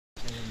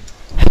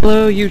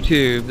Hello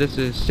YouTube, this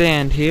is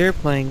Sand here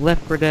playing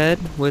Left 4 Dead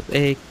with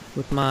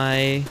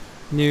my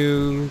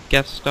new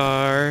guest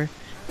star,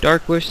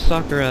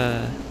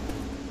 DarkWishSakura.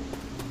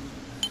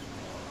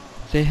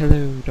 Say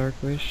hello,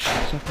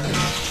 DarkWishSakura.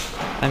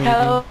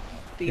 Hello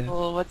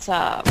people, what's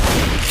up?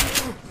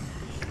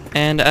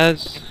 And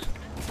as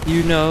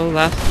you know,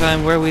 last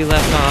time where we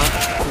left off,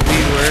 we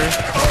were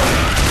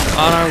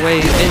on our way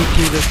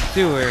into the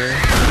sewer.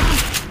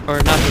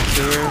 Or not the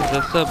sewer,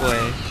 the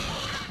subway.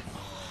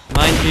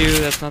 Mind you,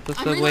 that's not the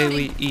subway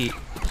we eat.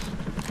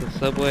 It's the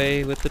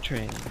subway with the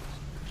train.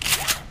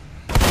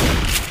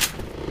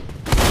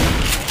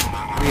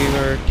 We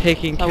were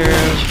taking care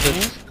of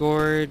the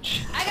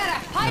scourge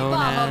known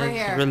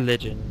as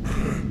religion.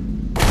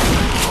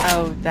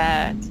 Oh,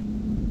 that.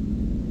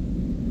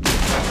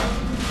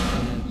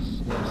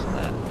 Yes,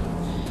 that.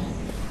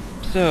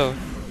 So,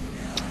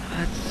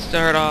 let's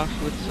start off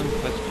with some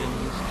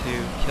questions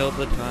to kill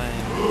the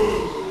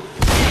time.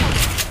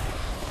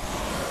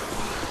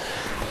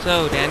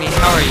 So, Danny,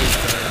 how are you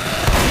today?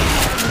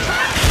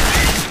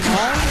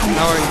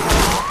 How are you?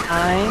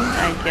 Fine,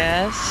 I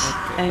guess.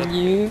 Okay, and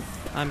you?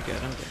 I'm good,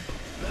 I'm good.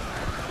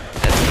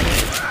 That's good.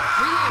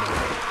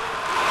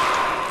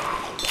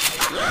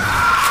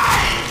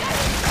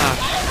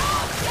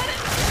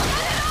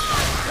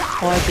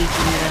 What did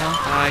you know?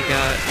 I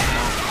got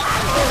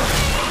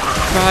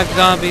frog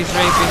zombies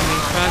raping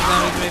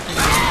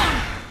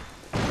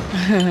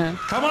me.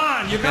 Come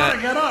on, you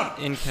gotta get up!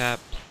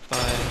 Incapped by...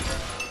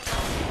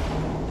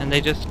 And they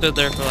just stood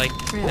there for like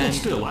 10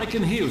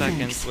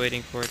 seconds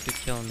waiting for it to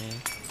kill me.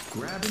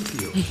 Grab and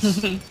heal.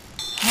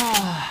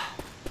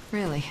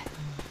 Really?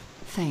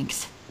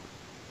 Thanks.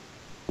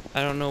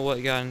 I don't know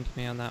what got into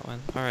me on that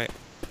one. Alright.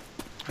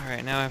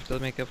 Alright, now I have to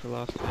make up for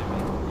lost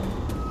timing.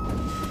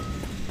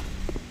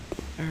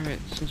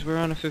 Alright, since we're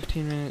on a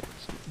 15-minute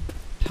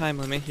time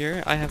limit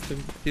here, I have to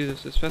do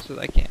this as fast as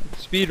I can.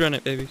 Speedrun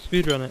it, baby.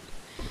 Speedrun it.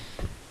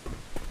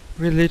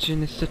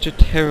 Religion is such a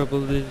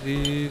terrible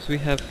disease. We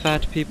have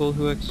fat people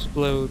who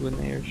explode when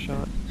they are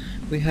shot.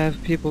 We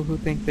have people who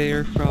think they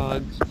are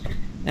frogs.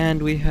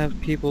 And we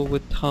have people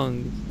with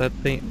tongues that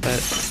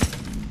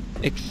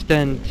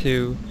extend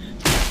to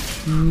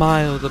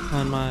miles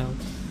upon miles.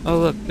 Oh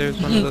look, there's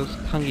one of those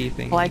tonguey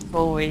things. Like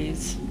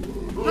always.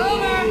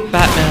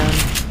 Fat man.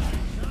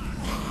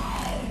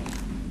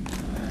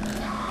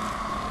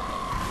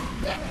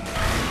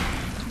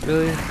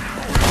 Really?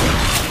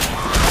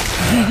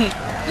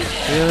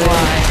 Really?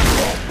 Why?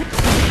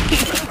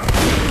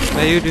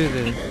 Why you do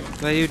this?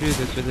 Why you do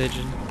this,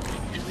 religion?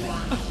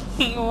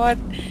 What?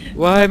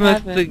 Why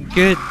must the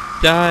good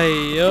die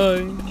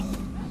young?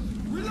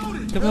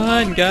 Come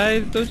on,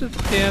 guys, don't just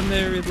stand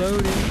there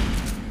reloading.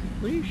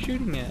 What are you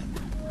shooting at?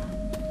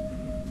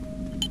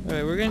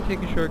 Alright, we're gonna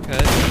take a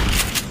shortcut.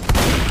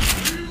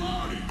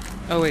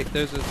 Oh wait,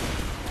 there's a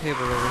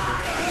table over here.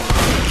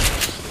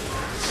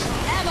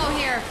 Ammo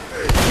here.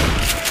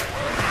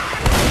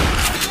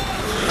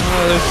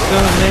 Oh, there's so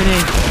many.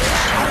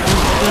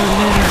 There's so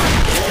many.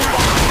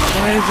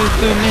 Why is there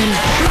so many?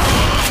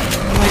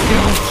 Oh my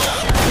god.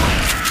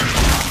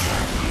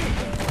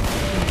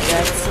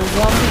 That's a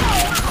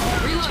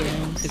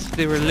zombie. It's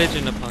the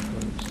religion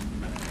apocalypse.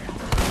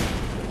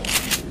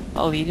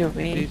 Oh, either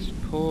way. These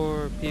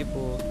poor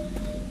people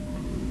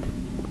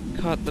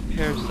caught the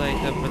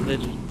parasite of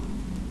religion.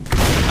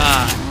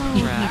 Ah,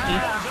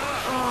 crap.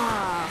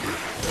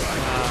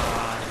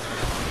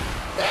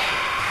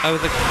 I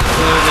was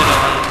exploded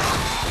on.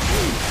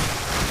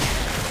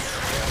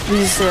 Are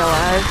you still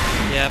alive?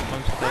 Yep,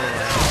 I'm still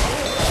alive.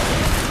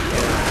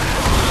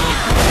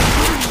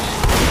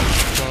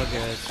 It's all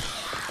good.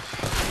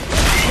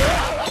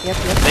 Yep.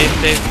 They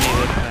saved me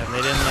this time.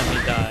 They didn't let me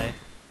die.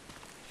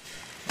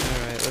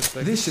 Alright, looks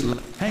like... This should...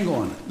 Hang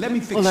on. Let me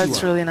fix Well, you that's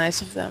up. really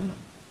nice of them.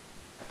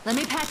 Let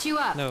me patch you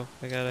up. No,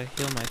 I gotta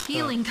heal myself.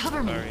 Healing,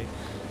 cover me. Sorry.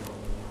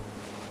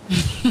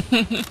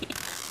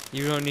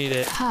 You don't need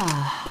it.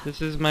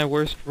 This is my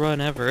worst run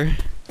ever.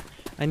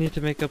 I need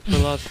to make up for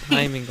lost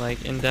timing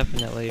like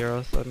indefinitely, or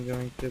else I'm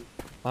going to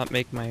not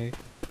make my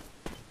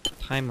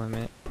time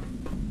limit.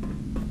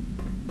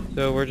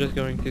 So we're just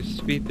going to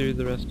speed through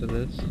the rest of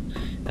this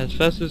as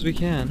fast as we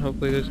can.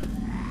 Hopefully there's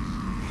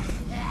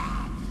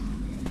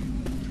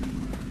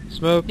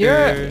smoker.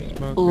 You're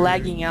smoker.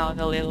 lagging out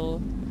a little.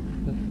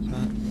 That's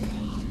not.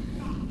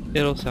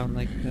 It'll sound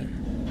like that.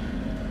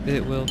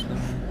 It will sound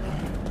like that.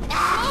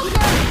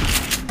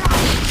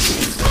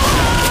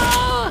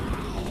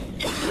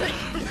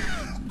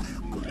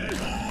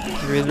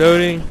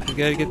 Reloading. We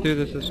gotta get through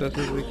this as fast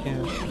as we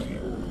can.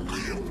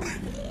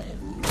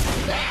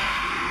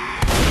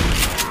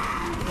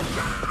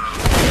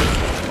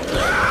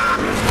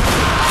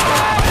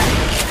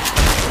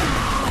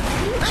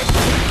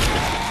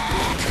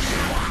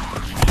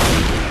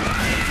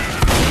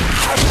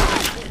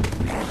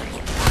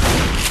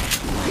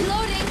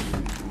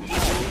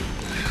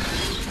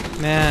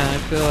 Man, I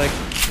feel like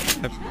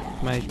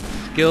my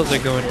skills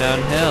are going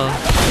downhill.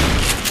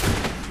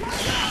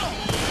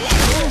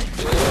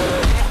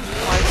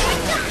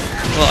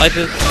 Well,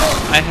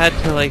 I had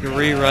to like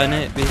rerun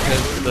it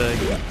because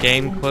the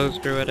game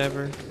closed or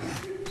whatever.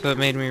 So it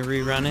made me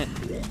rerun it.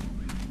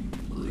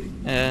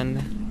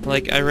 And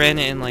like I ran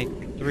it in like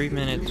 3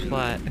 minutes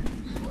flat.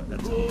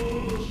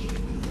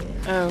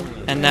 Oh.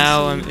 And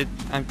now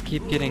I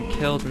keep getting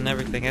killed and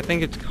everything. I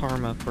think it's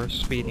karma for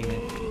speeding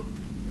it.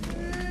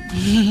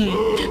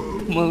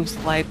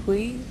 Most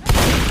likely.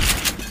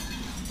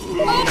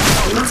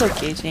 It's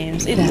okay,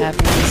 James. It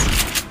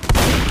happens.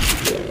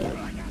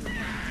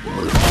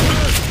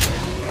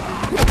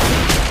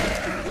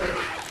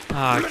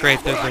 Ah, great,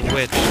 there's a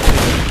witch, too.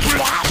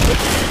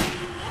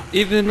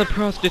 Even the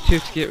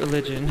prostitutes get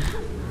religion.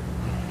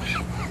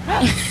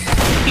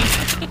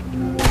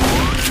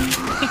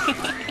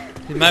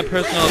 See, my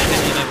personal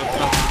opinion of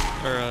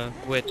a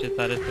witch is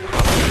that it's a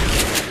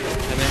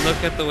prostitute. I mean,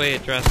 look at the way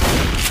it dresses.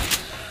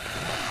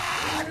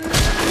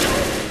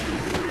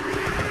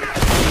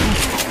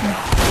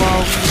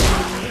 Well,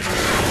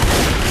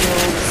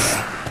 girls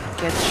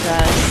get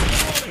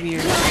dressed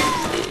weird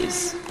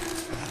these days.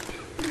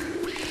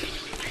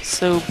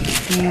 So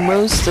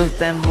most of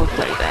them look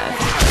like that.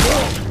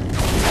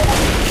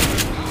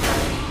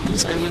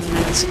 So it wouldn't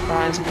really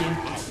surprise me.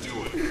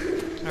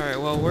 Alright,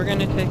 well, we're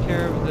gonna take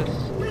care of this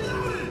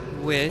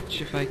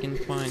witch, if I can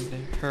find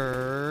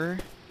her.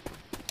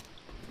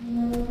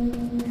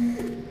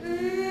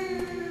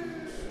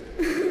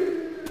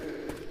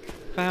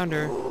 Found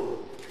her.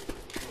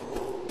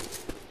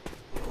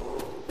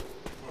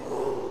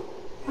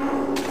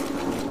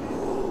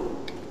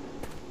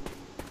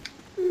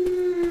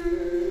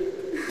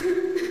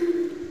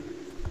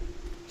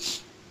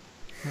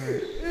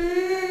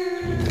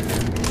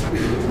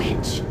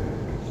 Witch.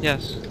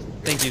 Yes.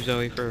 Thank you,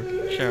 Zoe, for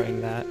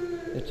sharing that.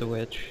 It's a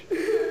witch.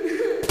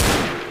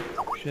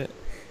 Shit.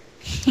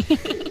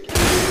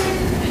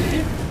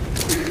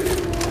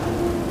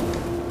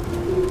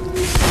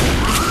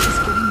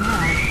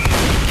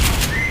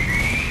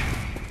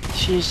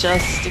 She's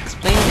just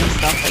explaining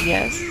stuff, I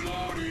guess.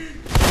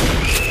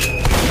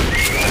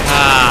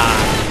 Ah!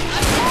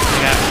 I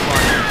got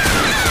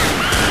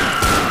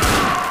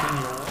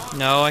cornered.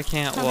 No, I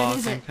can't How bad walk.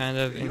 is I'm it? kind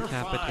of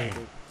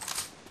incapacitated.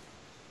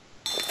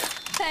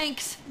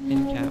 Thanks.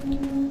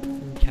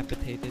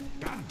 Incapitated.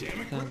 God damn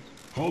it. Sounds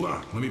Hold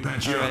on, let me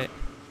patch you alright. up.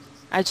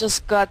 I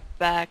just got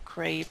back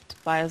raped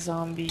by a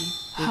zombie.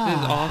 This is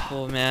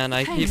awful, man.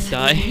 I keep Thanks.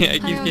 dying. I I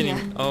keep owe getting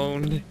ya.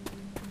 owned.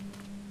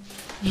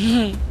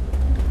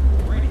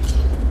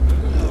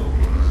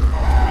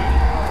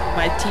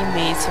 My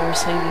teammates are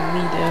saving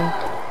me though.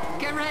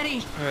 Get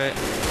ready. Alright.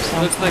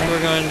 Sounds Looks like like-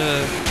 we're going to...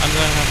 I'm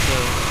going to have to...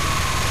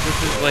 This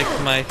is like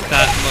my most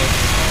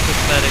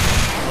pathetic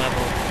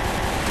level.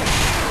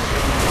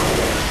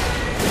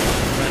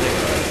 Pathetic.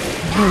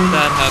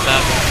 Sad how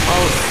bad that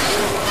Oh.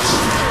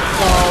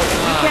 Well,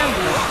 you can't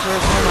be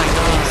jerk. Oh my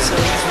god, so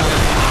tough.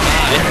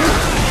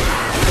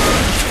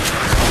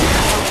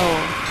 Oh.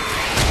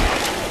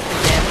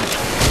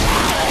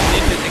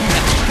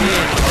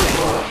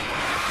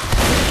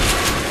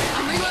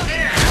 I'm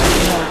reloading.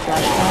 You have a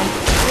flashlight?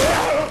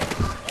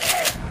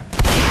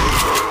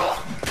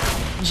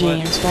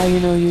 James, why you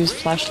no use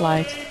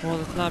flashlight? Well,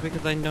 it's not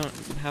because I don't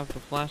have the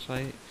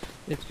flashlight.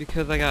 It's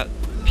because I got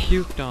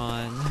puked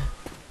on.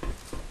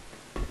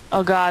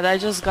 Oh god, I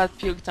just got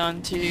puked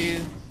on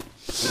too.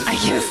 I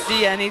can't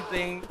see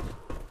anything.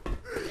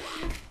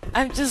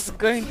 I'm just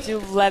going to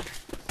let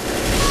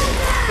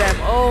them.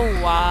 Oh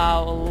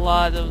wow, a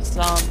lot of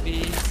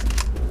zombies.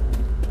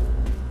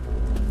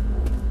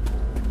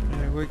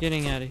 Alright, we're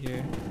getting out of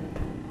here.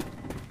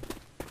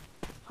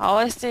 How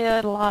I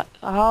stayed alive?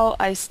 How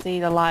I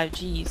stayed alive?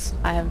 Jeez,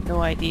 I have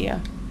no idea.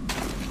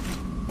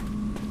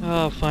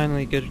 Oh,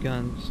 finally, good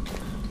guns.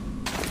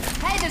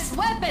 Hey, there's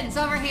weapons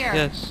over here.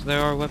 Yes,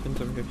 there are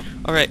weapons over here.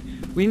 Alright,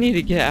 we need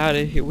to get out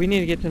of here. We need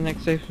to get to the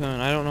next safe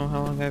zone. I don't know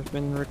how long I've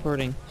been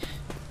recording.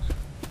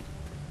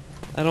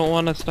 I don't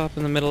want to stop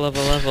in the middle of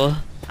a level.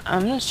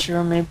 I'm not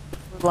sure, maybe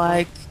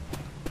like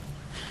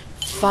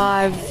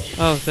 5.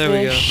 Oh, there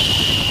we go.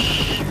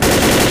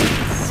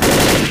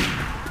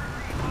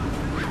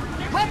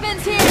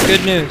 Weapons here.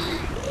 Good news.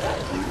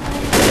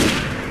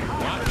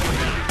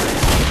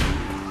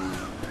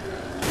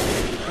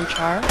 Which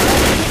are?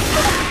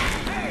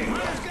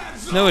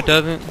 No, it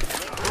doesn't.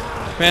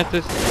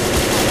 Francis,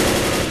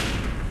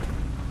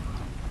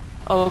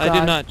 Oh god. I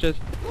did not just...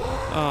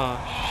 Oh,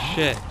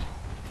 shit.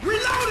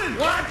 Reloading!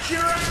 Watch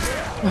your ass!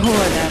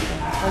 What happened?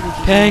 What did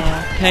you Tank! do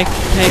now? Tank!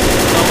 Tank!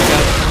 Oh my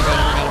god, oh my god,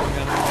 oh my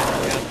god, oh my god, oh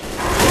my god, oh my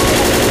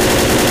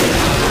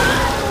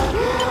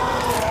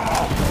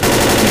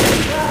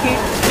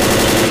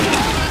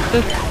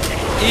god.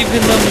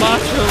 Even the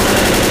macho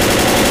man.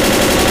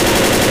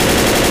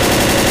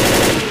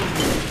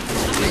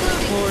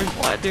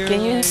 What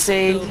can you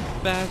say?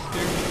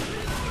 Bastard.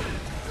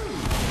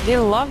 They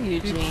love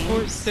you, These poor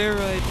James.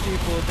 steroid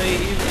people,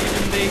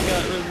 even they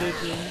got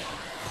religion.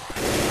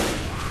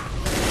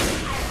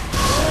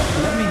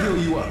 Let me heal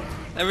you up.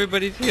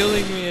 Everybody's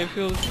healing me, I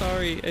feel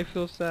sorry, I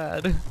feel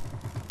sad.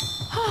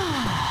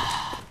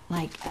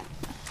 Like,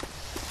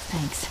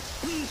 thanks.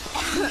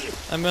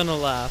 I'm gonna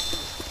laugh.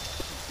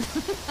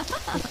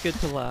 It's good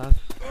to laugh.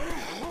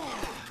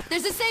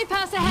 There's a safe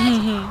house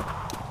ahead.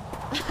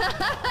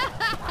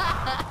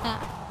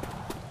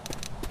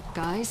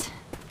 Guys,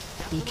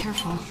 be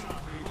careful.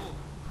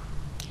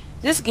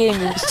 This game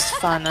is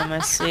fun, I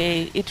must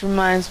say. It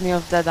reminds me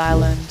of Dead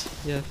Island.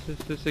 Yes, this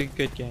is a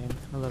good game.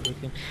 I love this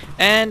game.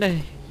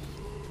 And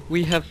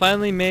we have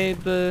finally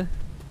made the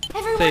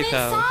Everyone safe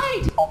house.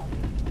 inside!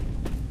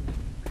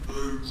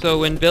 So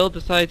when Bill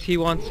decides he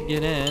wants to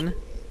get in,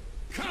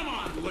 Come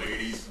on,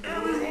 ladies.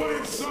 Everyone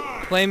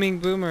inside. flaming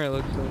boomer it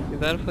looks like. Is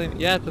that a flame?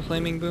 Yeah, it's a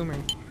flaming boomer.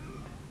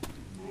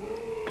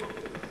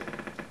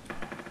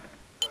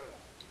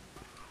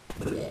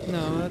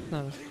 No, that's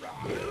not a...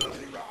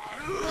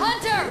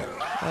 Hunter!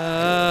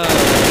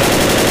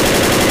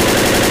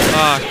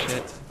 Oh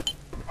shit.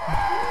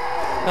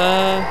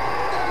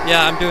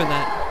 Yeah, I'm doing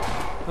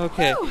that.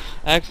 Okay,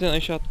 I accidentally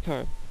shot the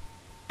car.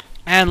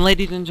 And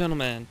ladies and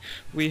gentlemen,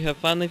 we have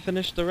finally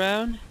finished the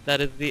round.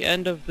 That is the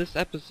end of this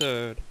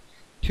episode.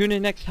 Tune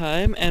in next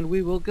time and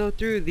we will go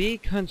through the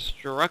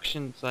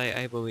construction site,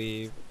 I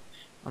believe.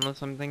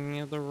 Unless I'm thinking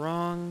of the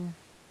wrong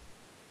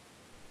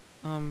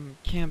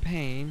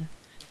campaign.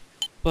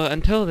 But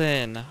until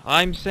then,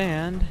 I'm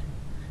Sand,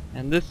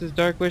 and this is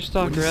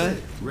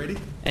DarkWishSakura, Ready?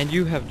 and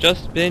you have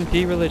just been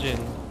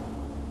de-religioned.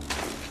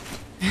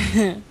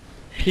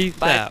 Peace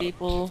Bye, out.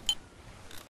 people.